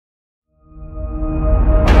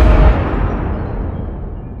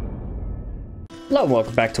Hello,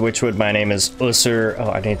 welcome back to Wytchwood. My name is Ussur.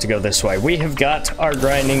 Oh, I need to go this way. We have got our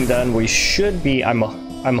grinding done. We should be... I'm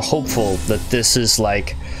hopeful that this is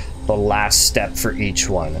like the last step for each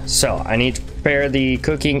one. So, I need to prepare the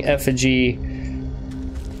cooking effigy.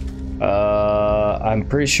 I'm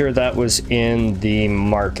pretty sure that was in the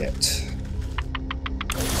market.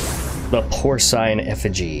 The porcine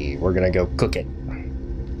effigy. We're gonna go cook it.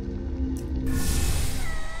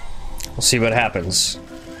 We'll see what happens.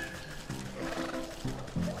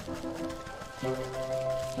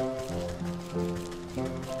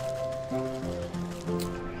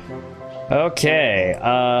 Okay,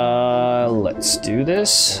 let's do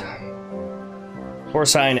this.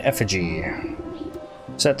 Porcine effigy.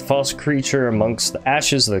 Set the false creature amongst the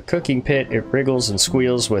ashes of the cooking pit. It wriggles and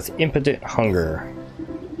squeals with impotent hunger.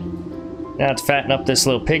 Now to fatten up this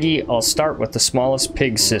little piggy, I'll start with the smallest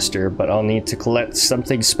pig sister, but I'll need to collect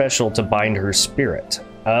something special to bind her spirit.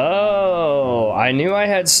 Oh, I knew I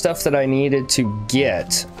had stuff that I needed to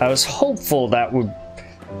get. I was hopeful that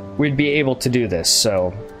we'd be able to do this,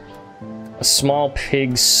 so... A small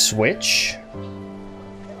pig switch.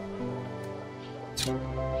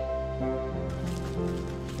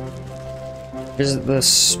 Visit the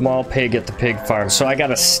small pig at the pig farm. So I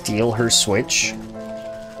gotta steal her switch.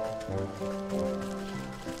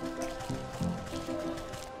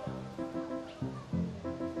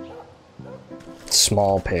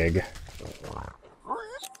 Small pig.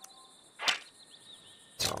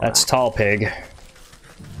 That's tall pig.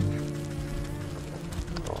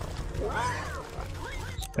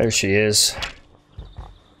 There she is.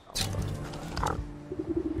 You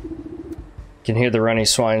can hear the runny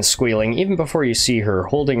swine squealing. Even before you see her,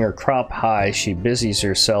 holding her crop high, she busies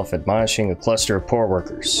herself admonishing a cluster of poor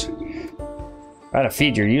workers. Try to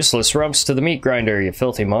feed your useless rumps to the meat grinder, you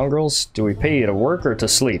filthy mongrels. Do we pay you to work or to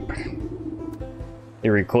sleep? They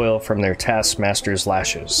recoil from their taskmaster's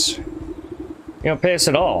lashes. You don't pay us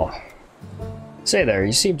at all. Say there,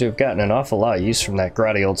 you seem to have gotten an awful lot of use from that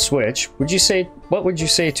grotty old switch. What would you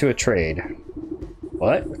say to a trade?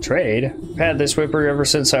 What? A trade? I've had this whipper ever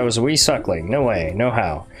since I was a wee suckling. No way, no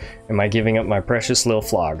how. Am I giving up my precious little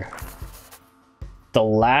flog? The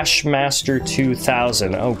Lashmaster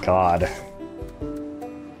 2000. Oh god.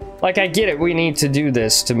 Like, I get it, we need to do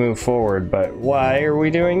this to move forward, but why are we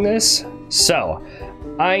doing this? So,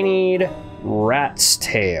 I need rat's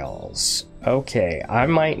tails. Okay, I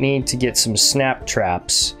might need to get some snap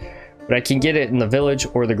traps, but I can get it in the village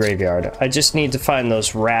or the graveyard. I just need to find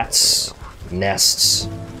those rats' nests.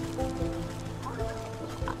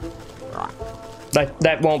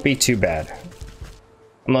 That won't be too bad.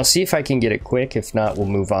 I'm gonna see if I can get it quick. If not, we'll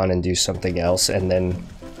move on and do something else, and then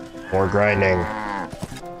more grinding.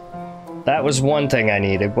 That was one thing I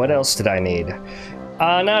needed. What else did I need?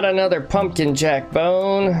 Not another pumpkin jack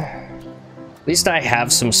bone. At least I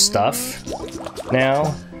have some stuff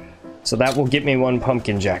now, so that will get me one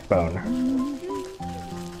pumpkin jack bone.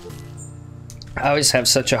 I always have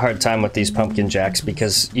such a hard time with these pumpkin jacks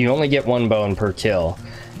because you only get one bone per kill,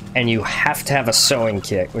 and you have to have a sewing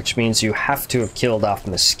kit, which means you have to have killed off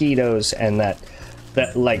mosquitoes, and that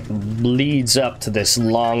like leads up to this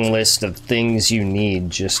long list of things you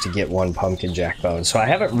need just to get one pumpkin jack bone. So I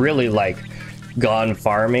haven't really like gone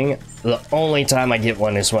farming. The only time I get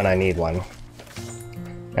one is when I need one.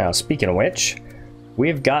 Now, speaking of which,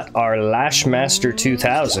 we've got our Lashmaster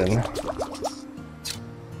 2000.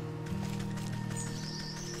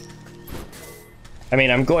 I mean,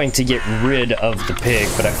 I'm going to get rid of the pig,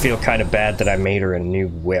 but I feel kind of bad that I made her a new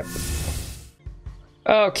whip.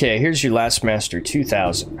 Okay, here's your Lashmaster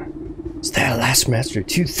 2000. Is that a Lashmaster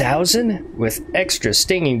 2000? With extra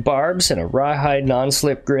stinging barbs and a rawhide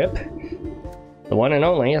non-slip grip? The one and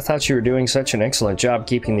only. I thought you were doing such an excellent job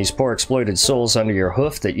keeping these poor exploited souls under your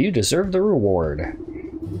hoof that you deserve the reward.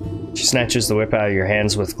 She snatches the whip out of your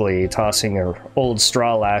hands with glee, tossing her old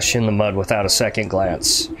straw lash in the mud without a second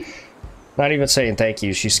glance. Not even saying thank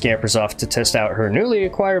you, she scampers off to test out her newly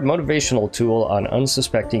acquired motivational tool on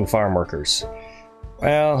unsuspecting farm workers.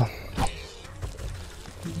 Well...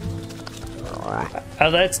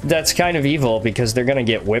 that's kind of evil, because they're gonna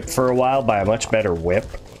get whipped for a while by a much better whip.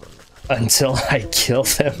 Until I kill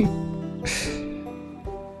them.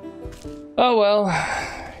 Oh well,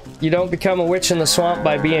 you don't become a witch in the swamp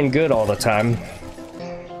by being good all the time.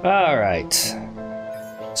 Alright.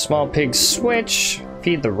 Small pig switch.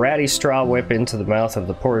 Feed the ratty straw whip into the mouth of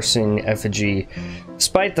the porcine effigy.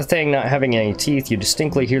 Despite the thing not having any teeth, you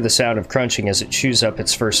distinctly hear the sound of crunching as it chews up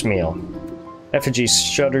its first meal. Effigy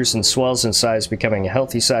shudders and swells in size, becoming a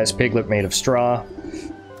healthy-sized piglet made of straw.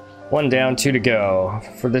 One down, two to go.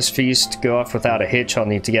 For this feast to go off without a hitch, I'll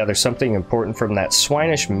need to gather something important from that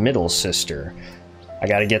swinish middle sister. I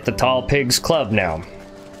gotta get the Tall Pigs Club now.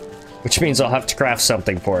 Which means I'll have to craft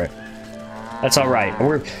something for it. That's alright.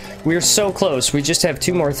 We're so close. We just have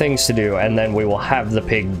 2 more things to do, and then we will have the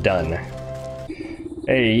pig done.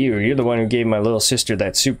 Hey, you're the one who gave my little sister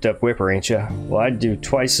that souped-up whipper, ain't ya? Well, I'd do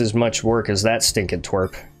twice as much work as that stinking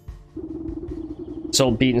twerp. This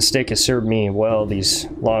old beaten stick has served me well these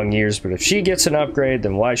long years, but if she gets an upgrade,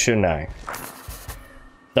 then why shouldn't I?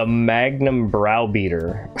 The Magnum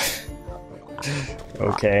Browbeater.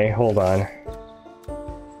 Okay, hold on.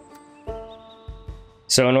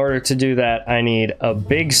 So in order to do that, I need a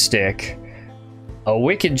big stick, a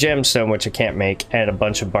wicked gemstone, which I can't make, and a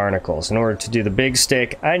bunch of barnacles. In order to do the big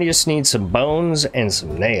stick, I just need some bones and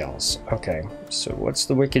some nails. Okay, so what's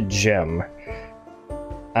the wicked gem?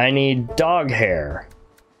 I need dog hair,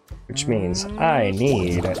 which means I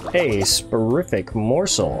need a sporific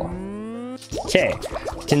morsel. Okay,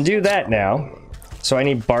 can do that now. So I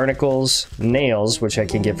need barnacles, nails, which I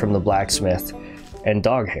can get from the blacksmith, and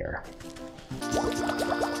dog hair.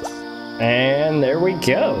 And there we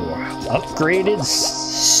go. Upgraded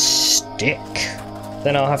stick.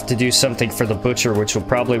 Then I'll have to do something for the butcher, which will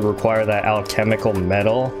probably require that alchemical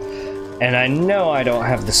metal. And I know I don't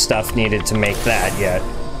have the stuff needed to make that yet.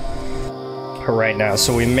 Right now,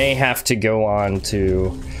 so we may have to go on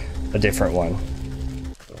to a different one.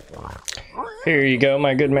 Here you go,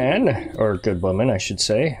 my good man. Or good woman, I should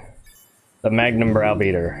say. The Magnum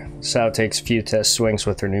Browbeater. Sow takes a few test swings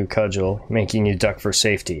with her new cudgel, making you duck for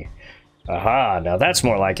safety. Aha, now that's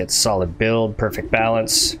more like it. Solid build, perfect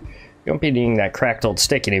balance. You won't be needing that cracked old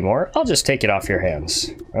stick anymore. I'll just take it off your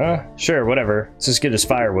hands. Sure, whatever. It's as good as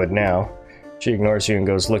firewood now. She ignores you and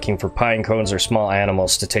goes looking for pine cones or small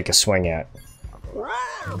animals to take a swing at.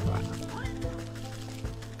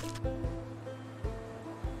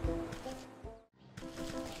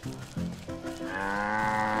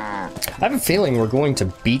 I have a feeling we're going to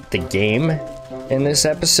beat the game in this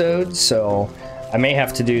episode, so I may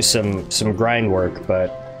have to do some grind work,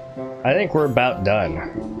 but I think we're about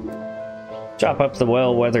done. Chop up the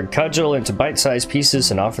well-weathered cudgel into bite-sized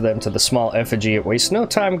pieces and offer them to the small effigy. It wastes no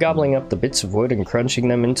time gobbling up the bits of wood and crunching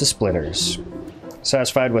them into splinters.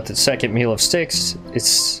 Satisfied with its second meal of sticks,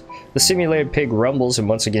 the simulated pig rumbles and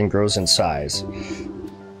once again grows in size.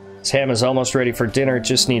 Its ham is almost ready for dinner. It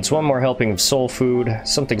just needs one more helping of soul food.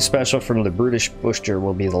 Something special from the brutish butcher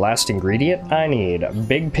will be the last ingredient I need.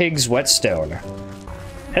 Big Pig's whetstone.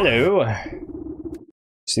 Hello.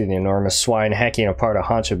 See the enormous swine hacking apart a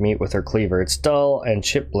haunch of meat with her cleaver. Its dull and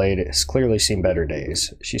chipped blade has clearly seen better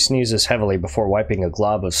days. She sneezes heavily before wiping a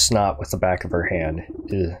glob of snot with the back of her hand.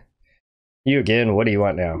 Ugh. You again, what do you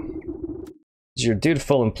want now? As your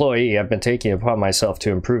dutiful employee, I've been taking it upon myself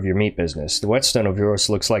to improve your meat business. The whetstone of yours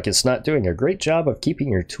looks like it's not doing a great job of keeping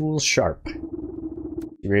your tools sharp.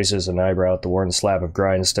 She raises an eyebrow at the worn slab of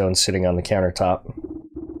grindstone sitting on the countertop.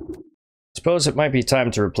 Suppose it might be time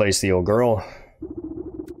to replace the old girl.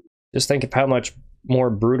 Just think of how much more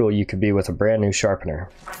brutal you could be with a brand new sharpener.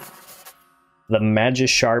 The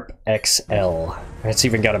Magisharp XL. It's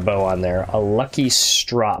even got a bow on there. A lucky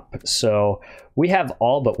strop. So we have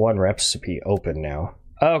all but one recipe open now.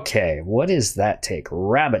 Okay, what does that take?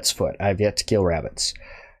 Rabbit's foot. I've yet to kill rabbits.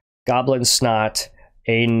 Goblin snot.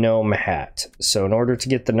 A gnome hat. So in order to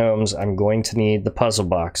get the gnomes, I'm going to need the puzzle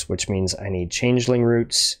box, which means I need changeling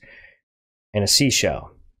roots and a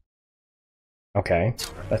seashell. Okay,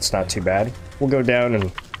 that's not too bad. We'll go down and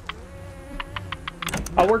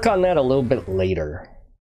I'll work on that a little bit later.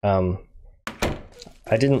 I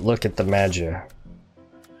didn't look at the Magia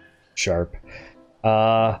Sharp.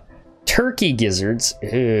 Turkey gizzards.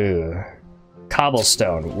 Ew.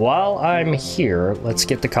 Cobblestone. While I'm here, let's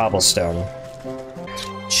get the cobblestone.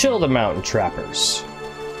 Chill the mountain trappers.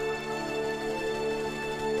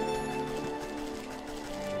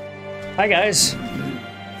 Hi guys.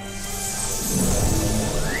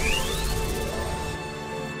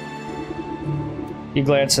 You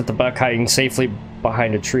glance at the buck hiding safely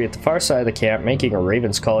behind a tree at the far side of the camp, making a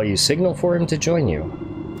raven's call. You signal for him to join you.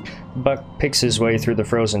 The buck picks his way through the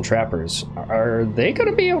frozen trappers. Are they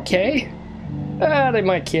gonna be okay? They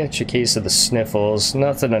might catch a case of the sniffles.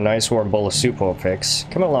 Nothing a nice warm bowl of soup won't fix.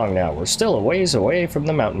 Come along now, we're still a ways away from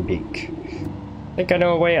the mountain peak. Think I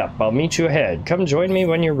know a way up. I'll meet you ahead. Come join me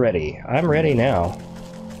when you're ready. I'm ready now.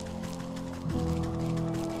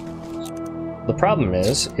 The problem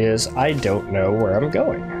is I don't know where I'm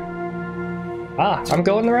going. Ah, I'm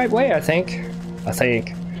going the right way, I think.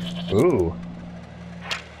 Ooh.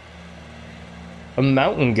 A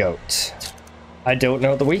mountain goat. I don't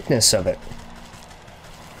know the weakness of it.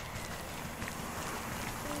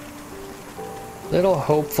 Little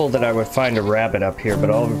hopeful that I would find a rabbit up here, but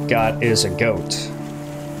all I've got is a goat.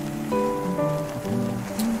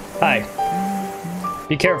 Hi.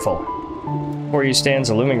 Be careful. Before you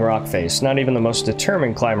stands a looming rock face. Not even the most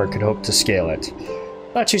determined climber could hope to scale it.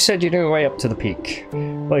 Thought you said you knew your way up to the peak.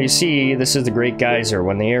 Well, you see, this is the Great Geyser.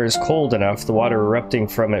 When the air is cold enough, the water erupting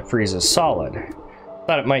from it freezes solid.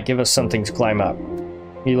 Thought it might give us something to climb up.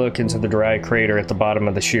 You look into the dry crater at the bottom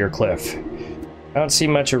of the sheer cliff. I don't see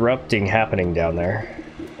much erupting happening down there.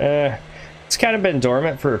 It's kind of been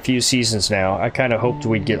dormant for a few seasons now. I kind of hoped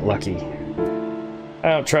we'd get lucky. I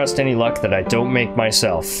don't trust any luck that I don't make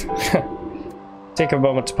myself. Take a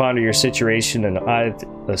moment to ponder your situation and eye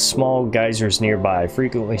the small geysers nearby,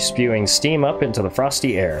 frequently spewing steam up into the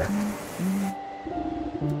frosty air.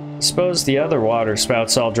 Suppose the other water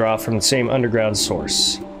spouts all draw from the same underground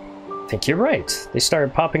source. I think you're right. They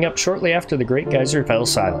started popping up shortly after the Great Geyser fell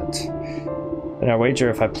silent. And I wager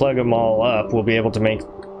if I plug them all up, we'll be able to make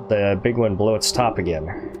the big one blow its top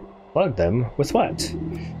again. Plug them? With what?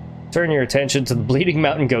 Turn your attention to the bleeding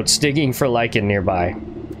mountain goats digging for lichen nearby.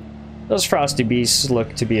 Those frosty beasts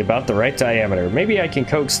look to be about the right diameter. Maybe I can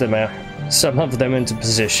coax them some of them into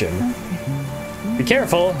position. Be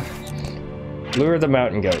careful! Lure the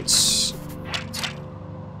mountain goats.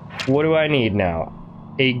 What do I need now?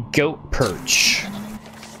 A goat perch.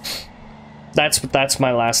 That's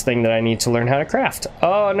my last thing that I need to learn how to craft.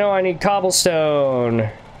 Oh no, I need cobblestone!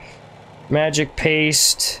 Magic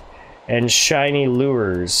paste and shiny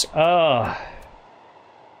lures. Oh,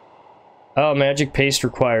 magic paste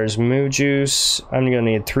requires moo juice. I'm gonna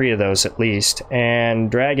need 3 of those at least.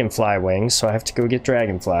 And dragonfly wings, so I have to go get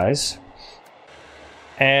dragonflies.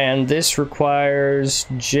 And this requires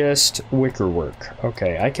just wicker work.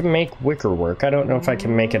 Okay, I can make wicker work. I don't know if I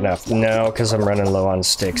can make enough. No, because I'm running low on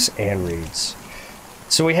sticks and reeds.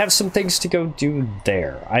 So we have some things to go do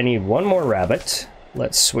there. I need 1 more rabbit.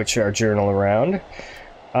 Let's switch our journal around.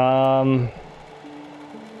 Got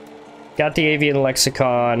the avian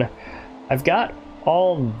lexicon. I've got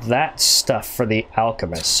all that stuff for the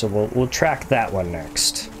alchemist, so we'll track that one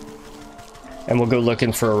next. And we'll go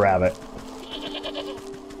looking for a rabbit.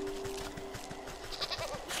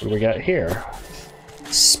 What do we got here?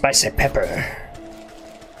 Spicy pepper.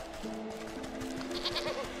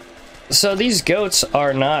 So these goats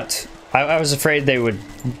are not... I was afraid they would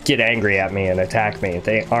get angry at me and attack me.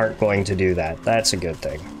 They aren't going to do that. That's a good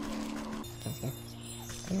thing.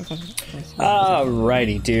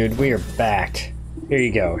 Alrighty, dude. We are back. Here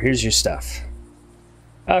you go. Here's your stuff.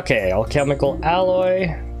 Okay, alchemical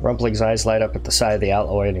alloy. Rumpling's eyes light up at the side of the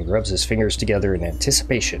alloy and he rubs his fingers together in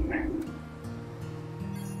anticipation.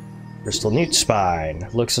 Crystal newt spine.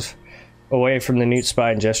 Looks away from the newt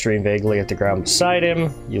spine, gesturing vaguely at the ground beside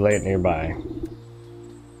him. You lay it nearby.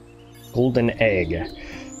 Golden egg.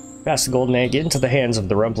 Pass the golden egg into the hands of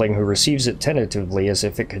the rumpling, who receives it tentatively as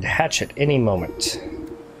if it could hatch at any moment.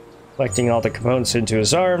 Collecting all the components into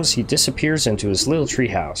his arms, he disappears into his little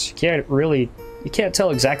treehouse. You can't tell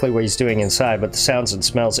exactly what he's doing inside, but the sounds and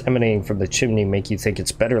smells emanating from the chimney make you think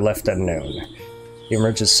it's better left unknown. He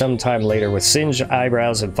emerges sometime later with singed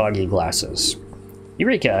eyebrows and foggy glasses.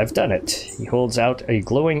 Eureka, I've done it. He holds out a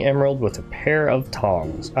glowing emerald with a pair of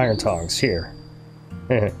tongs, iron tongs. Here.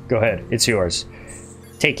 Go ahead, it's yours.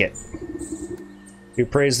 Take it. You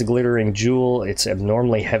praise the glittering jewel. It's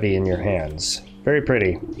abnormally heavy in your hands. Very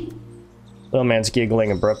pretty. Little man's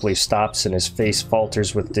giggling abruptly stops and his face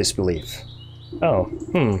falters with disbelief. Oh,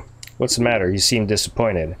 what's the matter? You seem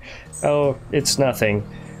disappointed. Oh, it's nothing.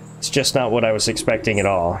 It's just not what I was expecting at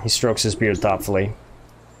all. He strokes his beard thoughtfully.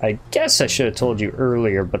 I guess I should have told you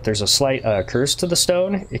earlier, but there's a slight curse to the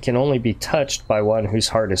stone. It can only be touched by one whose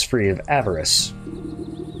heart is free of avarice.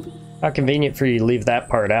 How convenient for you to leave that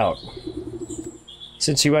part out.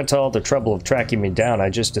 Since you went to all the trouble of tracking me down, I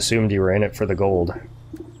just assumed you were in it for the gold.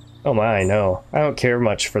 Oh my, no. I don't care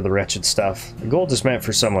much for the wretched stuff. The gold is meant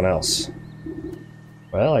for someone else.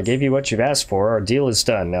 Well, I gave you what you've asked for. Our deal is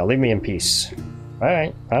done. Now leave me in peace.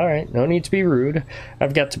 Alright. No need to be rude.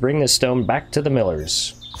 I've got to bring this stone back to the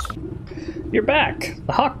millers. You're back.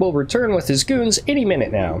 The hawk will return with his goons any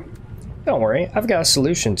minute now. Don't worry, I've got a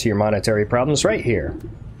solution to your monetary problems right here.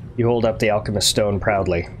 You hold up the alchemist stone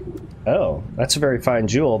proudly. Oh, that's a very fine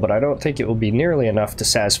jewel, but I don't think it will be nearly enough to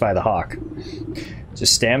satisfy the hawk.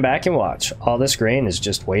 Just stand back and watch. All this grain is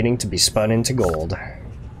just waiting to be spun into gold.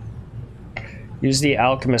 Use the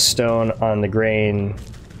alchemist stone on the grain...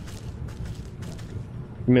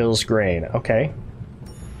 Mill's grain. Okay.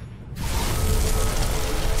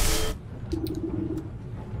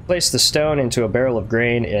 Place the stone into a barrel of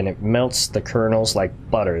grain and it melts the kernels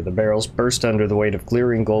like butter. The barrels burst under the weight of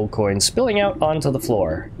glittering gold coins, spilling out onto the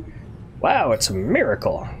floor. Wow, it's a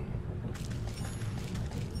miracle!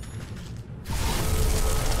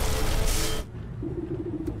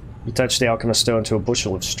 You touch the alchemist stone to a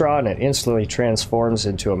bushel of straw and it instantly transforms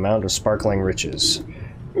into a mound of sparkling riches.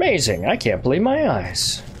 Amazing! I can't believe my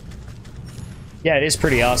eyes. Yeah, it is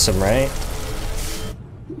pretty awesome, right?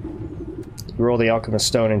 You roll the alchemist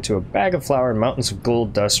stone into a bag of flour and mountains of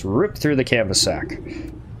gold dust rip through the canvas sack.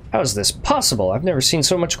 How is this possible? I've never seen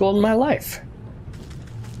so much gold in my life.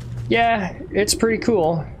 Yeah, it's pretty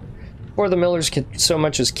cool. Before the millers can so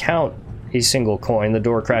much as count a single coin, the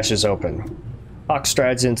door crashes open. Hawk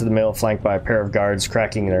strides into the mill, flanked by a pair of guards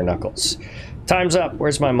cracking their knuckles. Time's up.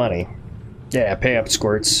 Where's my money? Yeah, pay up,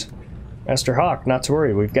 squirts. Master Hawk, not to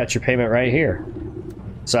worry. We've got your payment right here.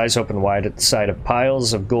 His eyes open wide at the sight of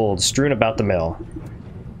piles of gold strewn about the mill.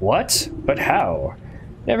 What? But how?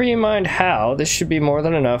 Never you mind how. This should be more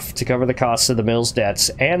than enough to cover the costs of the mill's debts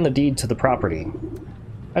and the deed to the property.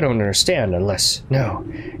 I don't understand unless... No,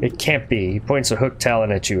 it can't be. He points a hooked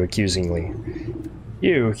talon at you accusingly.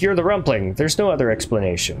 You're the Rumpling. There's no other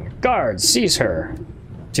explanation. Guards, seize her.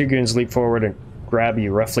 Two goons leap forward and grab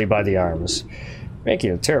you roughly by the arms. Making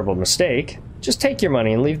a terrible mistake. Just take your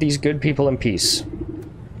money and leave these good people in peace.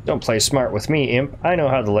 Don't play smart with me, imp. I know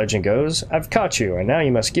how the legend goes. I've caught you, and now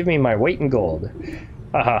you must give me my weight in gold.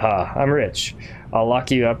 Ha ha ha, I'm rich. I'll lock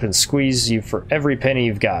you up and squeeze you for every penny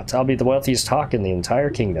you've got. I'll be the wealthiest hawk in the entire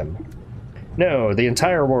kingdom. No, the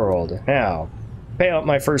entire world. Now, pay out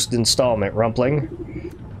my first installment,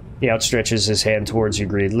 Rumpling. He outstretches his hand towards you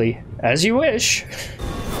greedily. As you wish.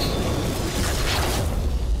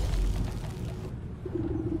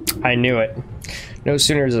 I knew it. No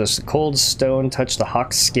sooner does the cold stone touch the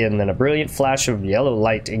hawk's skin than a brilliant flash of yellow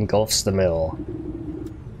light engulfs the mill.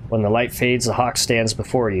 When the light fades, the hawk stands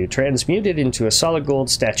before you, transmuted into a solid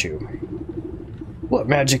gold statue. What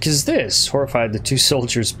magic is this? Horrified, the two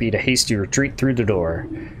soldiers beat a hasty retreat through the door.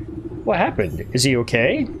 What happened? Is he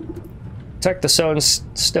okay? Tuck the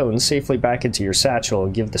stone safely back into your satchel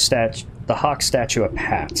and give the hawk statue a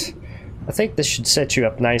pat. I think this should set you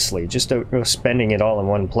up nicely. Just don't go spending it all in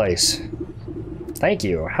one place. Thank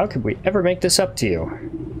you. How could we ever make this up to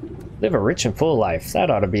you? Live a rich and full life.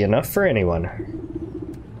 That ought to be enough for anyone.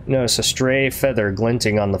 Notice a stray feather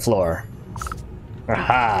glinting on the floor.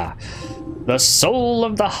 Aha! The soul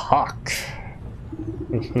of the hawk!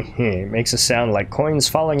 It makes a sound like coins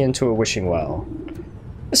falling into a wishing well.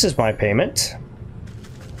 This is my payment.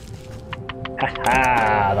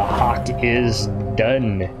 Haha! The hawk is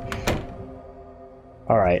done.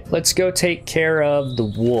 Alright, let's go take care of the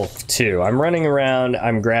wolf, too. I'm running around,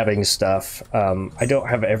 I'm grabbing stuff. I don't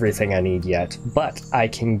have everything I need yet, but I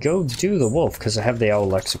can go do the wolf, because I have the owl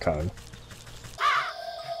lexicon.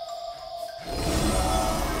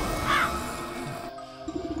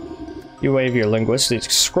 You wave your linguistic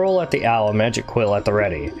scroll at the owl, magic quill at the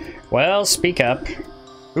ready. Well, speak up.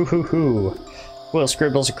 Hoo-hoo-hoo. Quill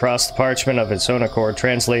scribbles across the parchment of its own accord,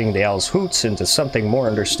 translating the owl's hoots into something more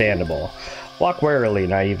understandable. Walk warily,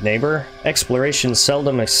 naive neighbor. Exploration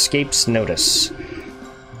seldom escapes notice.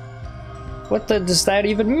 What does that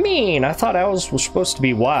even mean? I thought owls were supposed to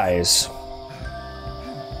be wise.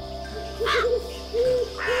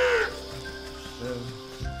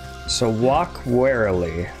 So walk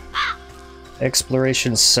warily.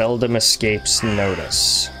 Exploration seldom escapes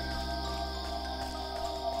notice.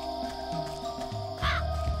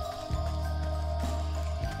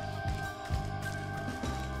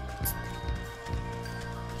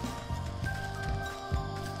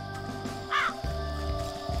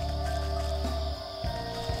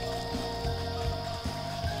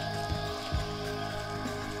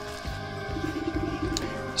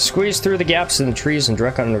 Squeeze through the gaps in the trees and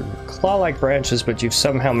duck under claw-like branches, but you've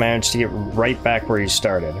somehow managed to get right back where you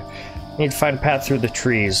started. You need to find a path through the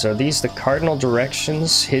trees. Are these the cardinal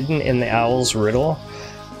directions hidden in the owl's riddle?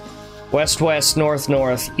 West, west, north,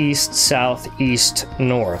 north, east, south, east,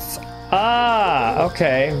 north. Ah,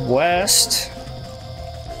 okay. West.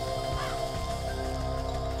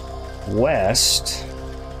 West.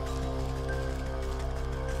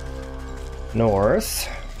 North.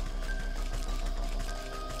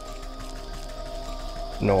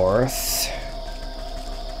 North,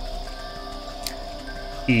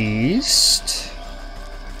 east,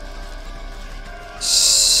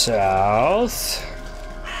 south,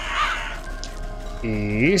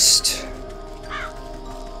 east,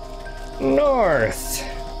 north.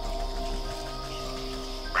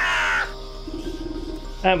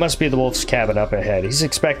 That must be the wolf's cabin up ahead. He's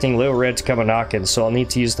expecting Little Red to come a knockin', so I'll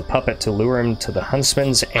need to use the puppet to lure him to the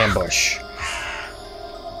huntsman's ambush.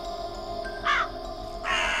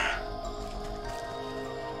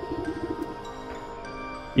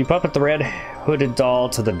 You puppet the red hooded doll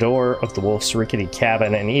to the door of the wolf's rickety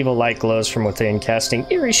cabin. An evil light glows from within, casting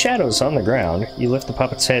eerie shadows on the ground. You lift the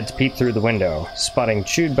puppet's head to peep through the window, spotting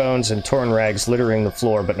chewed bones and torn rags littering the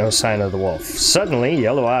floor, but no sign of the wolf. Suddenly,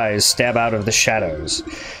 yellow eyes stab out of the shadows.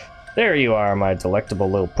 There you are, my delectable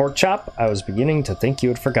little pork chop. I was beginning to think you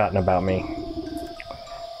had forgotten about me.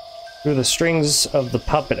 Through the strings of the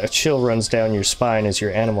puppet, a chill runs down your spine as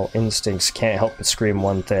your animal instincts can't help but scream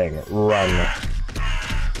one thing: run.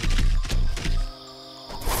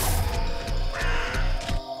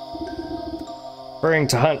 Hurrying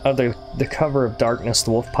to hunt under the cover of darkness,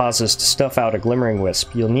 the wolf pauses to stuff out a glimmering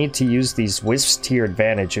wisp. You'll need to use these wisps to your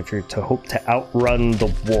advantage if you're to hope to outrun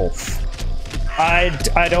the wolf. I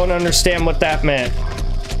don't understand what that meant.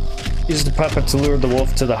 Use the puppet to lure the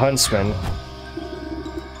wolf to the huntsman.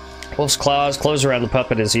 Wolf's claws close around the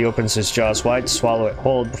puppet as he opens his jaws wide to swallow it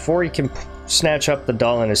whole. Before he can snatch up the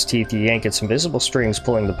doll in his teeth, you yank its invisible strings,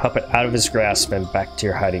 pulling the puppet out of his grasp and back to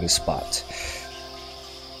your hiding spot.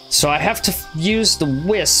 So I have to use the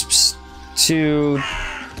wisps to...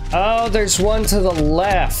 Oh, there's one to the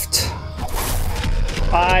left.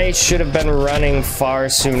 I should have been running far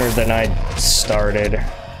sooner than I started.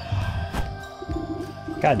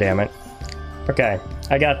 God damn it. Okay,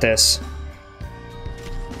 I got this.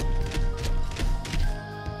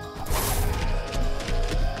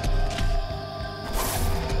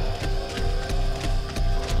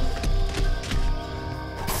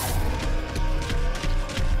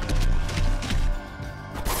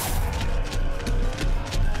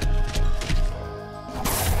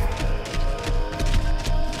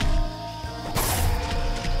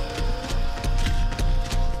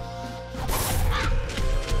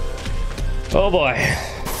 Oh boy.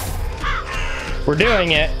 We're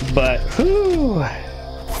doing it, but whew. I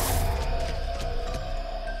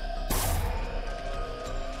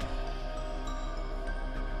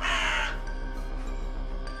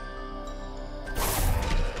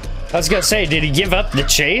was gonna say, did he give up the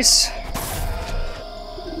chase?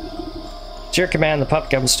 At your command, the pup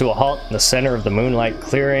comes to a halt in the center of the moonlight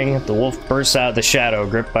clearing. The wolf bursts out of the shadow,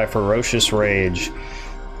 gripped by ferocious rage.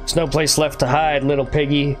 There's no place left to hide, little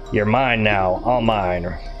piggy. You're mine now, all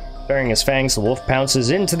mine. Baring his fangs, the wolf pounces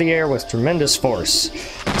into the air with tremendous force.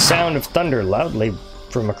 The sound of thunder loudly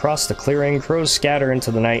from across the clearing, crows scatter into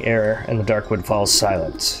the night air, and the darkwood falls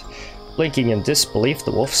silent. Blinking in disbelief,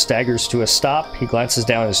 the wolf staggers to a stop. He glances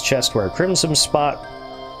down his chest where a crimson spot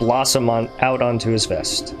blossom out onto his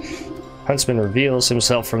vest. Huntsman reveals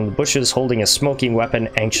himself from the bushes, holding a smoking weapon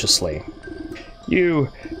anxiously. You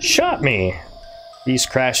shot me!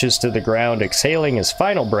 Beast crashes to the ground, exhaling his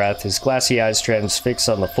final breath, his glassy eyes transfixed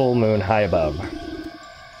on the full moon high above.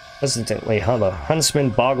 Hesitantly, the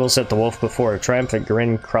huntsman boggles at the wolf before a triumphant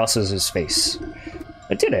grin crosses his face.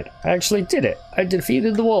 I did it! I actually did it! I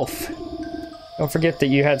defeated the wolf! Don't forget that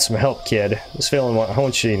you had some help, kid. This villain won't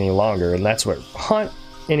haunt you any longer, and that's what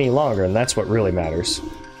really matters.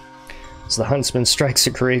 As the huntsman strikes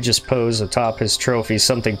a courageous pose atop his trophy,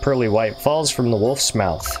 something pearly white falls from the wolf's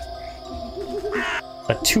mouth.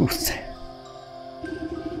 A tooth.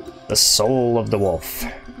 The soul of the wolf.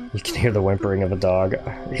 You can hear the whimpering of a dog.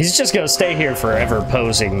 He's just gonna stay here forever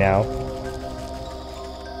posing now.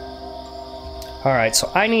 Alright,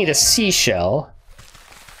 so I need a seashell.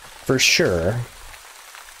 For sure.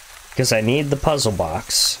 Because I need the puzzle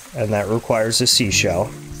box, and that requires a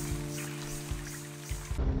seashell.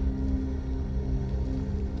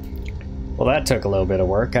 Well, that took a little bit of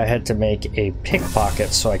work. I had to make a pickpocket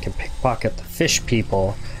so I could pickpocket the fish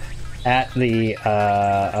people at the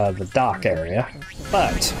dock area.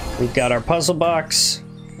 But we've got our puzzle box.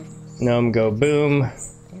 Gnome go boom.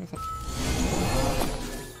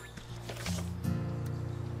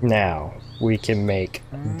 Now we can make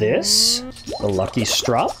this, the Lucky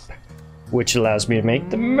Strop, which allows me to make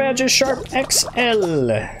the Magic Sharp XL.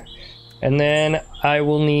 And then I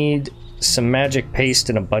will need some magic paste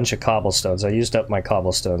and a bunch of cobblestones. I used up my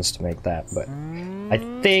cobblestones to make that, but I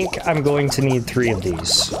think I'm going to need 3 of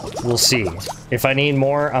these. We'll see. If I need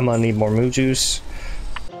more, I'm gonna need more moo juice.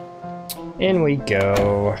 In we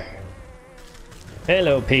go.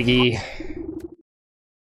 Hello, piggy.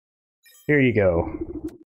 Here you go.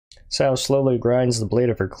 Sow slowly grinds the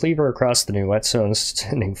blade of her cleaver across the new whetstone,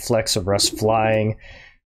 sending flecks of rust flying.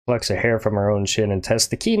 Plucks a hair from her own chin and tests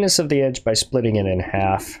the keenness of the edge by splitting it in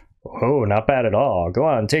half. Oh, not bad at all. Go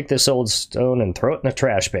on, take this old stone and throw it in the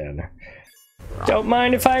trash bin. Don't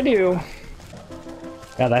mind if I do.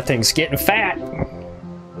 Now that thing's getting fat.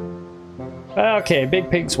 Okay,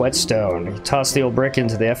 Big Pig's whetstone. You toss the old brick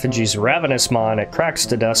into the effigy's ravenous maw and it cracks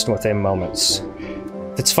to dust within moments.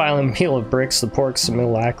 Its filing meal of bricks, the pork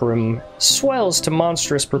simulacrum swells to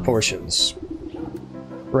monstrous proportions.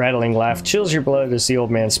 Rattling laugh chills your blood as the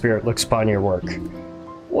old man's spirit looks upon your work.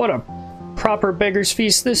 What a proper beggar's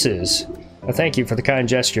feast this is. I thank you for the kind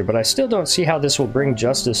gesture, but I still don't see how this will bring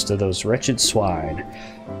justice to those wretched swine.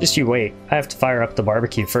 Just you wait. I have to fire up the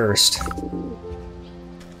barbecue first.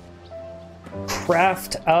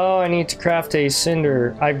 Craft. Oh, I need to craft a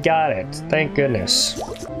cinder. I've got it. Thank goodness.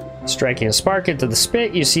 Striking a spark into the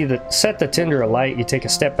spit, you set the tinder alight. You take a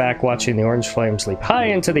step back, watching the orange flames leap high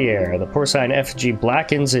into the air. The porcine effigy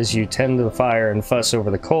blackens as you tend to the fire and fuss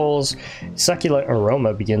over the coals. Succulent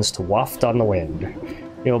aroma begins to waft on the wind.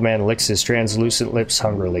 The old man licks his translucent lips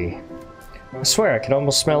hungrily. I swear I can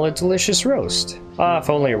almost smell a delicious roast. Ah,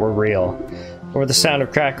 if only it were real. Over the sound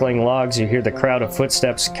of crackling logs, you hear the crowd of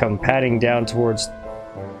footsteps come padding down towards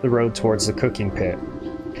the road towards the cooking pit.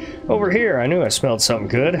 Over here, I knew I smelled something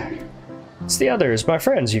good. It's the others, my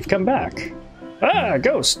friends, you've come back. Ah, a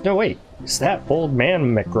ghost! No, wait, is that old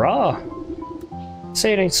man McGraw?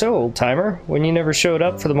 Say it ain't so, old-timer. When you never showed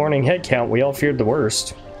up for the morning head count, we all feared the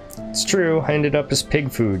worst. It's true, I ended up as pig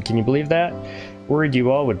food, can you believe that? Worried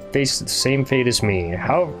you all would face the same fate as me.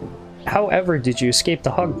 However did you escape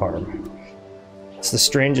the hog farm? It's the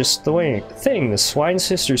strangest thing. The swine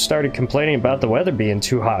sisters started complaining about the weather being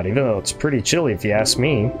too hot, even though it's pretty chilly if you ask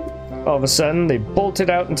me. All of a sudden, they bolted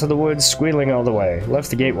out into the woods, squealing all the way. Left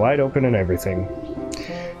the gate wide open and everything.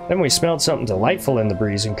 Then we smelled something delightful in the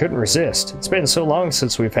breeze and couldn't resist. It's been so long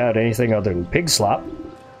since we've had anything other than pig slop.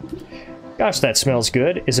 Gosh, that smells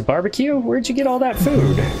good. Is it barbecue? Where'd you get all that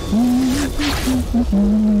food?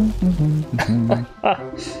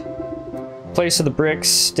 Place of the bricks,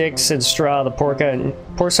 sticks, and straw, the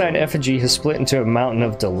porcine effigy has split into a mountain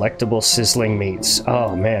of delectable sizzling meats.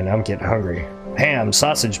 Oh man, I'm getting hungry. Ham,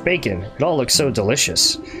 sausage, bacon. It all looks so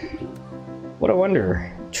delicious. What a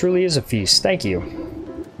wonder. It truly is a feast. Thank you.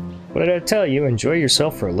 What did I tell you? Enjoy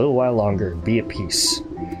yourself for a little while longer and be at peace.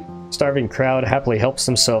 Starving crowd happily helps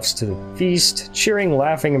themselves to the feast, cheering,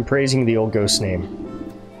 laughing, and praising the old ghost's name.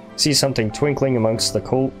 See something twinkling amongst the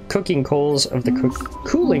cooling coals of the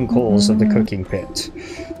cooking pit.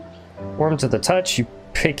 Warm to the touch, you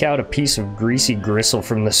pick out a piece of greasy gristle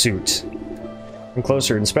from the suit. On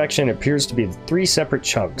closer inspection, it appears to be 3 separate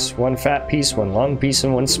chunks. 1 fat piece, 1 long piece,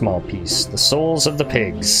 and 1 small piece. The souls of the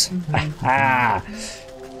pigs. Ah!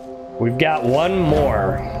 We've got 1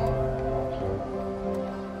 more.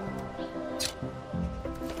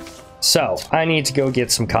 So, I need to go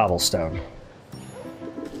get some cobblestone.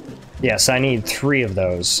 Yes, I need 3 of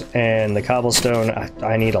those, and the cobblestone,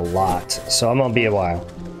 I need a lot, so I'm gonna be a while.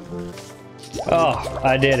 Oh,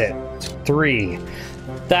 I did it. 3.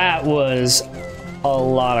 That was a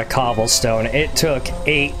lot of cobblestone. It took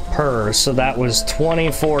 8 per, so that was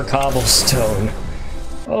 24 cobblestone.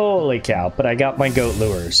 Holy cow, but I got my goat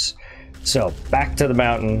lures. So, back to the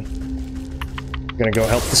mountain. I'm gonna go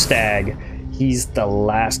help the stag. He's the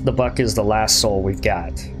last, the buck is the last soul we've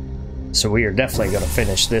got. So we are definitely going to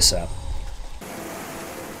finish this up.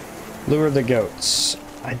 Lure the goats.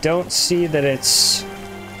 I don't see that it's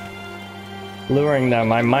luring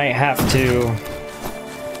them. I might have to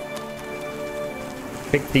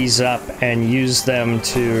pick these up and use them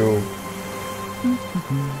to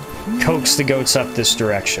coax the goats up this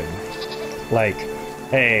direction. Like,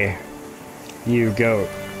 hey, you goat,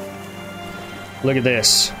 look at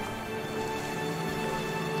this.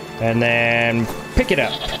 And then pick it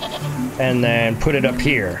up. And then put it up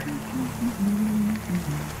here.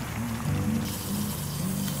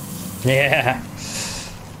 Yeah.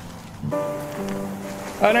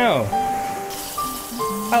 Oh no.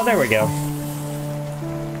 Oh, there we go.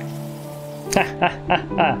 Ha ha ha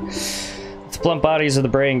ha. With the plump bodies of the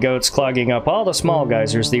braying goats clogging up all the small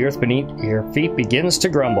geysers, the earth beneath your feet begins to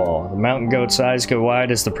grumble. The mountain goats' eyes go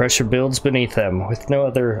wide as the pressure builds beneath them. With no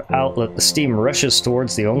other outlet, the steam rushes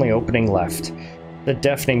towards the only opening left. The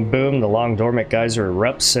deafening boom, the long dormant geyser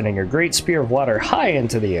erupts, sending a great spear of water high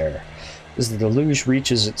into the air. As the deluge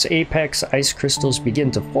reaches its apex, ice crystals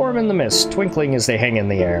begin to form in the mist, twinkling as they hang in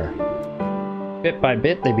the air. Bit by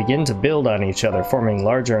bit, they begin to build on each other, forming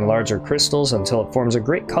larger and larger crystals until it forms a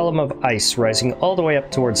great column of ice rising all the way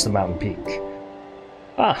up towards the mountain peak.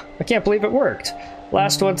 Ah, I can't believe it worked.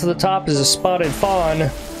 Last one to the top is a spotted fawn.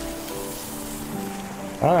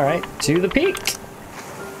 Alright, to the peak.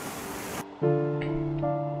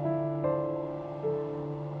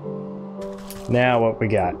 Now what we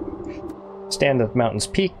got? Stand at the mountain's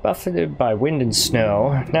peak, buffeted by wind and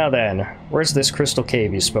snow. Now then, where's this crystal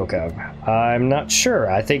cave you spoke of? I'm not sure.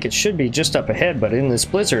 I think it should be just up ahead, but in this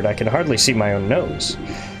blizzard I can hardly see my own nose.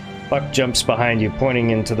 Buck jumps behind you, pointing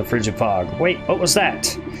into the frigid fog. Wait, what was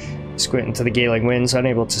that? Squint into the gailing winds,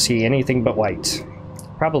 unable to see anything but white.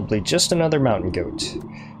 Probably just another mountain goat.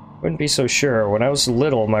 Wouldn't be so sure. When I was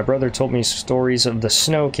little, my brother told me stories of the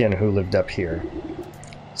snowkin who lived up here.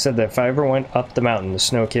 Said that if I ever went up the mountain, the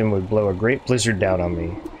snowkin would blow a great blizzard down on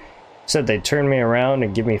me. Said they'd turn me around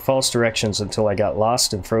and give me false directions until I got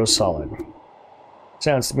lost and froze solid.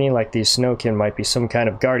 Sounds to me like these snowkin might be some kind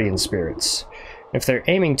of guardian spirits. If they're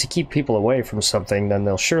aiming to keep people away from something, then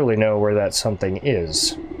they'll surely know where that something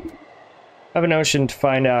is. I have a notion to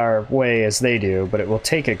find our way as they do, but it will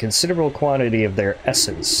take a considerable quantity of their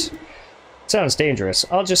essence. Sounds dangerous.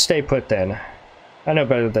 I'll just stay put then. I know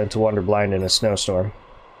better than to wander blind in a snowstorm.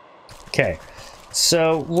 Okay,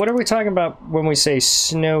 so what are we talking about when we say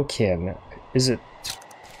snowkin? Is it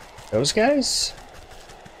those guys?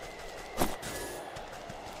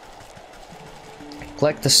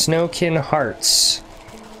 Collect the snowkin hearts.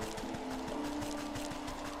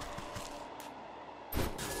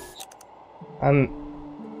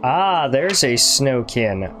 There's a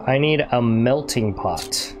snowkin. I need a melting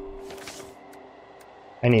pot.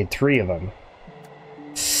 I need 3 of them.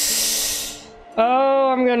 Oh,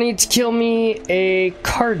 I'm gonna need to kill me a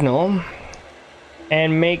cardinal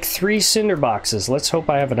and make 3 cinder boxes. Let's hope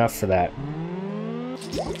I have enough for that.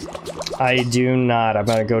 I do not. I'm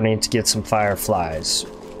gonna go need to get some fireflies.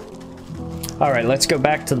 Alright, let's go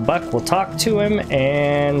back to the buck. We'll talk to him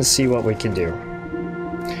and see what we can do.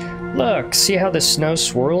 Look, see how the snow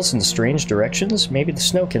swirls in strange directions? Maybe the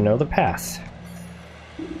snow can know the path.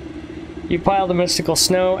 You pile the mystical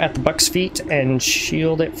snow at the buck's feet and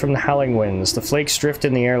shield it from the howling winds. The flakes drift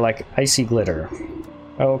in the air like icy glitter.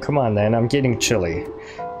 Oh, come on then, I'm getting chilly.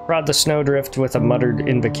 Prod the snowdrift with a muttered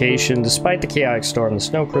invocation. Despite the chaotic storm, the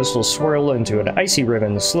snow crystals swirl into an icy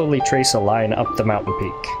ribbon, slowly trace a line up the mountain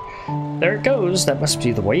peak. There it goes, that must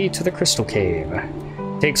be the way to the crystal cave.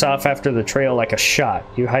 Takes off after the trail like a shot.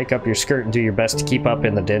 You hike up your skirt and do your best to keep up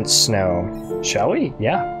in the dense snow. Shall we?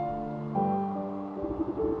 Yeah.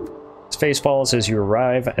 His face falls as you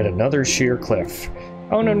arrive at another sheer cliff.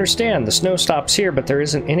 I don't understand. The snow stops here, but there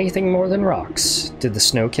isn't anything more than rocks. Did the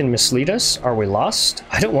snowkin mislead us? Are we lost?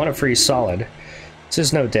 I don't want to freeze solid. This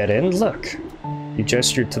is no dead end. Look. You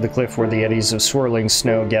gestured to the cliff where the eddies of swirling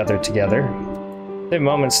snow gathered together. In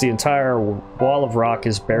moments, the entire wall of rock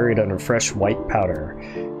is buried under fresh white powder.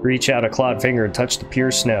 Reach out a clawed finger and touch the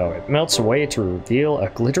pure snow. It melts away to reveal a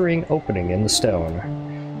glittering opening in the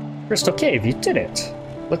stone. Crystal Cave, you did it!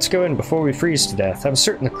 Let's go in before we freeze to death. I'm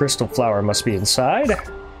certain the crystal flower must be inside.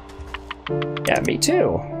 Yeah, me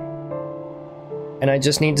too. And I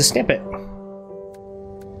just need to snip it.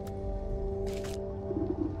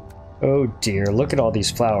 Oh dear, look at all these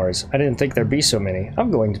flowers. I didn't think there'd be so many. I'm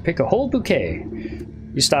going to pick a whole bouquet.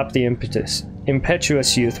 You stop the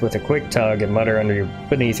impetuous youth with a quick tug and mutter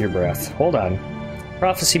beneath your breath. Hold on.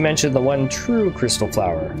 Prophecy mentioned the one true crystal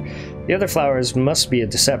flower. The other flowers must be a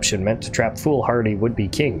deception meant to trap foolhardy would-be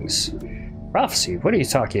kings. Prophecy? What are you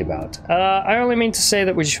talking about? I only mean to say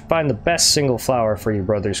that we should find the best single flower for your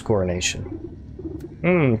brother's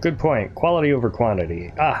coronation. Good point. Quality over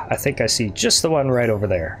quantity. Ah, I think I see just the one right over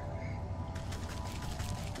there.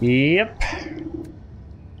 Yep.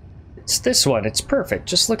 It's this one. It's perfect.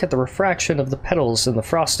 Just look at the refraction of the petals and the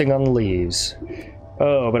frosting on the leaves.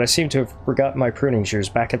 Oh, but I seem to have forgotten my pruning shears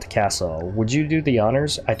back at the castle. Would you do the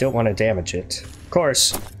honors? I don't want to damage it. Of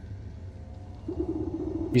course.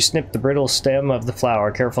 You snip the brittle stem of the flower,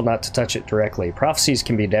 careful not to touch it directly. Prophecies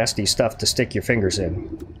can be nasty stuff to stick your fingers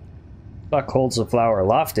in. Buck holds the flower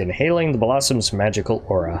aloft, inhaling the blossom's magical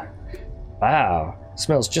aura. Wow.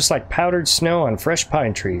 Smells just like powdered snow on fresh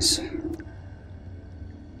pine trees.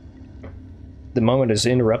 The moment is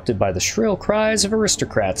interrupted by the shrill cries of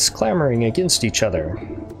aristocrats clamoring against each other.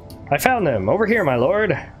 I found them! Over here, my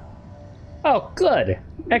lord! Oh, good!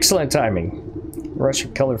 Excellent timing. Rush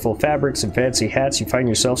of colorful fabrics and fancy hats, you find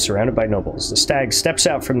yourself surrounded by nobles. The stag steps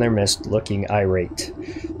out from their midst, looking irate.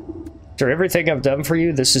 After everything I've done for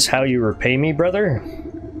you, this is how you repay me, brother?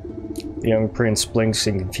 The young prince blinks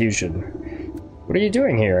in confusion. What are you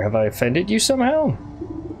doing here? Have I offended you somehow?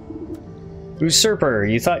 Usurper,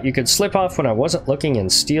 you thought you could slip off when I wasn't looking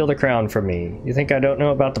and steal the crown from me. You think I don't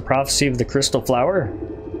know about the prophecy of the crystal flower?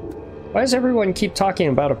 Why does everyone keep talking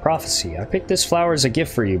about a prophecy? I picked this flower as a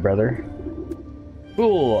gift for you, brother.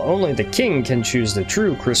 Fool, only the king can choose the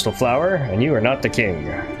true crystal flower, and you are not the king.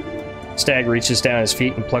 Stag reaches down his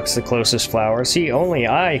feet and plucks the closest flower. See, only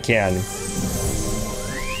I can.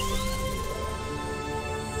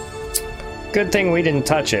 Good thing we didn't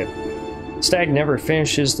touch it. Stag never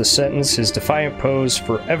finishes the sentence, his defiant pose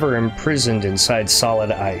forever imprisoned inside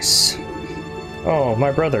solid ice. Oh,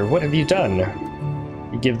 my brother, what have you done?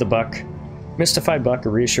 You give the mystified buck a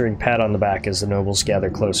reassuring pat on the back as the nobles gather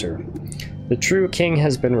closer. The true king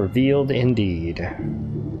has been revealed indeed.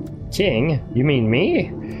 King? You mean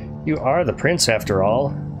me? You are the prince after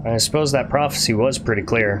all. I suppose that prophecy was pretty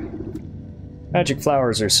clear. Magic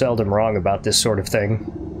flowers are seldom wrong about this sort of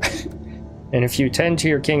thing. And if you tend to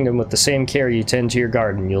your kingdom with the same care you tend to your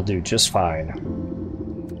garden, you'll do just fine.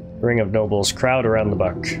 A ring of nobles crowd around the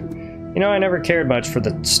buck. You know, I never cared much for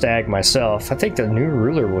the stag myself. I think the new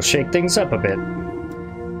ruler will shake things up a bit.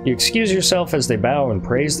 You excuse yourself as they bow and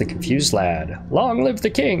praise the confused lad. Long live the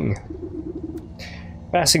king!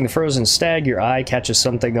 Passing the frozen stag, your eye catches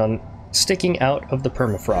something sticking out of the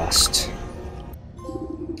permafrost.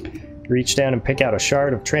 You reach down and pick out a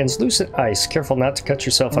shard of translucent ice, careful not to cut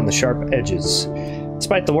yourself on the sharp edges.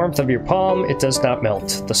 Despite the warmth of your palm, it does not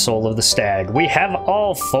melt. The soul of the stag. We have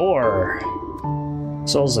all four!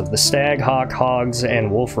 Souls of the stag, hawk, hogs,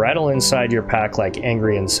 and wolf rattle inside your pack like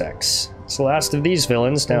angry insects. It's the last of these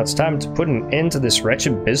villains. Now it's time to put an end to this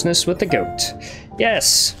wretched business with the goat.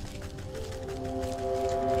 Yes!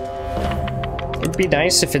 It'd be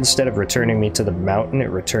nice if instead of returning me to the mountain, it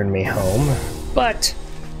returned me home. But...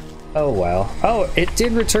 oh well. Oh, it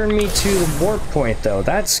did return me to the warp point though.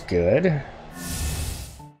 That's good.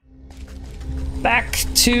 Back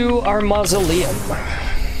to our mausoleum.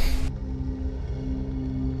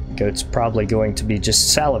 Goat's probably going to be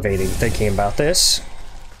just salivating thinking about this.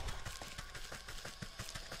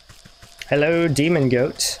 Hello, demon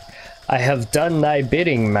goat. I have done thy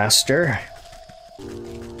bidding, master.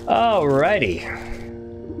 Alrighty.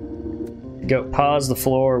 The goat paws the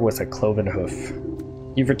floor with a cloven hoof.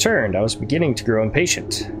 You've returned. I was beginning to grow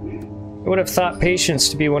impatient. I would have thought patience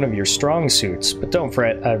to be one of your strong suits, but don't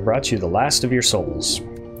fret, I've brought you the last of your souls.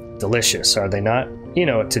 Delicious, are they not? You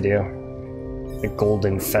know what to do. The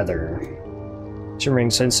golden feather. Shimmering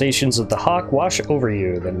sensations of the hawk wash over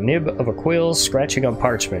you, the nib of a quill scratching on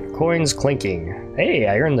parchment, coins clinking. Hey,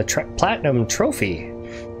 I earned the platinum trophy.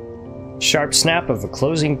 Sharp snap of a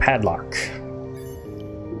closing padlock.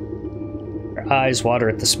 Your eyes water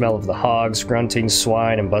at the smell of the hogs, grunting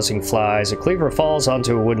swine, and buzzing flies. A cleaver falls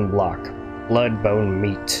onto a wooden block. Blood, bone,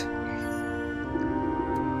 meat.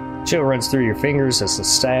 Chill runs through your fingers as the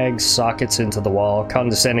stag sockets into the wall.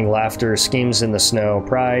 Condescending laughter schemes in the snow.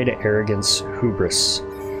 Pride, arrogance, hubris.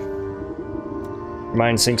 Your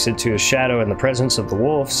mind sinks into a shadow in the presence of the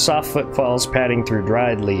wolf. Soft footfalls padding through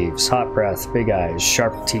dried leaves. Hot breath, big eyes,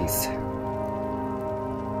 sharp teeth.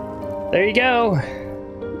 There you go!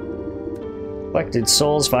 Collected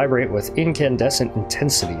souls vibrate with incandescent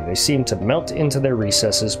intensity. They seem to melt into their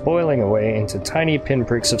recesses, boiling away into tiny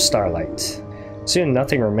pinpricks of starlight. Soon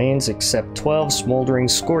nothing remains except 12 smoldering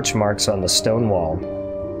scorch marks on the stone wall.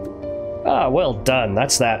 Ah, well done,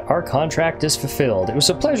 that's that. Our contract is fulfilled. It was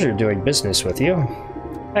a pleasure doing business with you.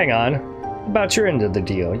 Hang on. About your end of the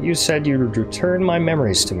deal, you said you would return my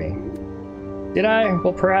memories to me. Did I?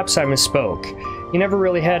 Well, perhaps I misspoke. You never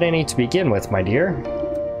really had any to begin with, my dear.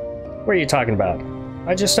 What are you talking about?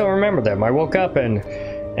 I just don't remember them. I woke up and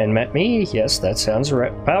met me? Yes, that sounds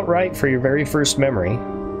about right for your very first memory.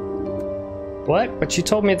 What? But you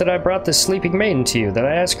told me that I brought this sleeping maiden to you, that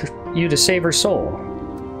I asked you to save her soul.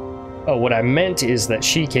 Oh, what I meant is that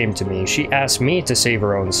she came to me. She asked me to save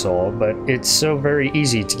her own soul, but it's so very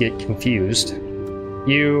easy to get confused.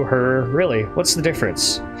 You, her, really, what's the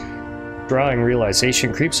difference? Drawing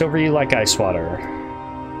realization creeps over you like ice water.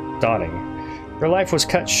 Dawning. Her life was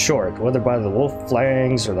cut short, whether by the wolf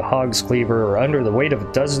fangs or the hog's cleaver or under the weight of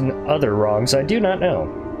a dozen other wrongs, I do not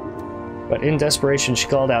know. But in desperation she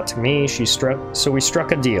called out to me, so we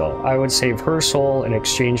struck a deal. I would save her soul in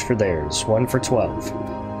exchange for theirs, 1 for 12.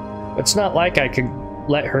 But it's not like I could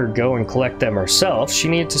let her go and collect them herself. She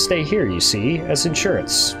needed to stay here, you see, as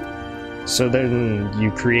insurance. So then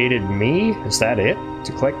you created me? Is that it?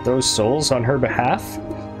 To collect those souls on her behalf?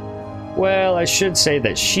 Well, I should say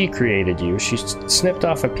that she created you. She snipped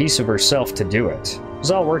off a piece of herself to do it. It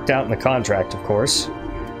was all worked out in the contract, of course.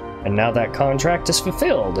 And now that contract is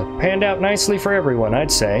fulfilled. Panned out nicely for everyone,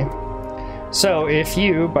 I'd say. So, if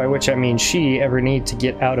you, by which I mean she, ever need to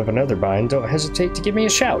get out of another bind, don't hesitate to give me a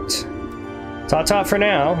shout. Ta-ta for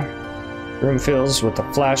now. Room fills with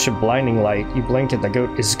a flash of blinding light. You blink and the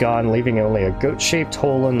goat is gone, leaving only a goat-shaped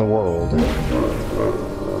hole in the world.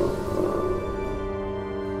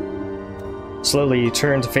 Slowly you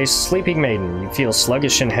turn to face the sleeping maiden. You feel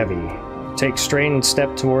sluggish and heavy. You take strained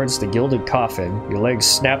step towards the gilded coffin. Your legs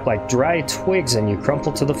snap like dry twigs and you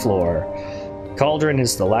crumple to the floor. The cauldron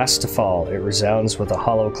is the last to fall. It resounds with a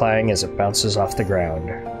hollow clang as it bounces off the ground.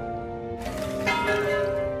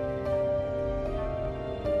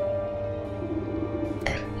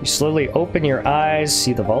 You slowly open your eyes,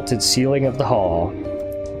 see the vaulted ceiling of the hall.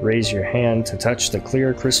 Raise your hand to touch the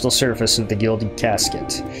clear crystal surface of the gilded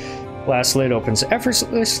casket. Glass lid opens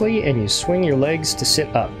effortlessly, and you swing your legs to sit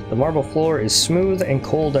up. The marble floor is smooth and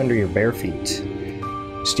cold under your bare feet.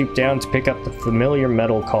 You stoop down to pick up the familiar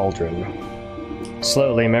metal cauldron.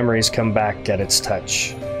 Slowly, memories come back at its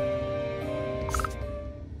touch.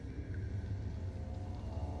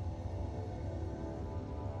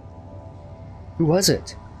 Who was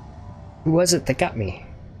it? Who was it that got me?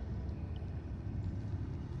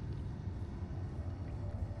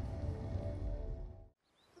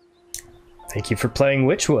 Thank you for playing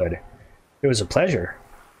Wytchwood. It was a pleasure.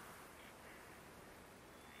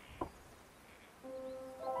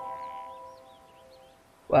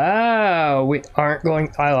 Wow, we aren't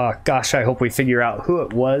going... Oh, gosh, I hope we figure out who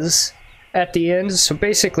it was at the end. So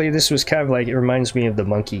basically, this was kind of like... It reminds me of the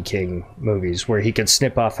Monkey King movies, where he could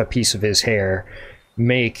snip off a piece of his hair,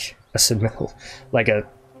 make like a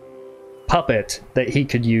puppet that he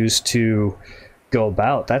could use to go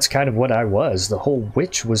about. That's kind of what I was. The whole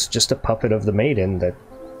witch was just a puppet of the maiden that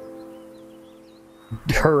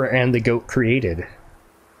her and the goat created.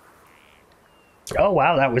 Oh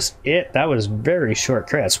wow, that was it. That was very short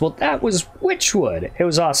credits. Well, that was Wytchwood. It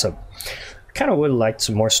was awesome. Kind of would have liked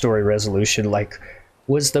some more story resolution. Like,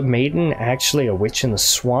 was the maiden actually a witch in the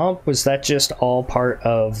swamp? Was that just all part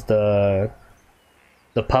of the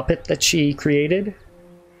puppet that she created?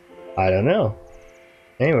 I don't know.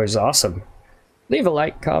 Anyways, awesome. Leave a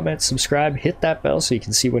like, comment, subscribe, hit that bell so you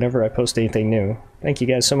can see whenever I post anything new. Thank you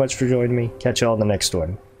guys so much for joining me. Catch you all in the next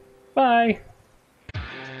one. Bye!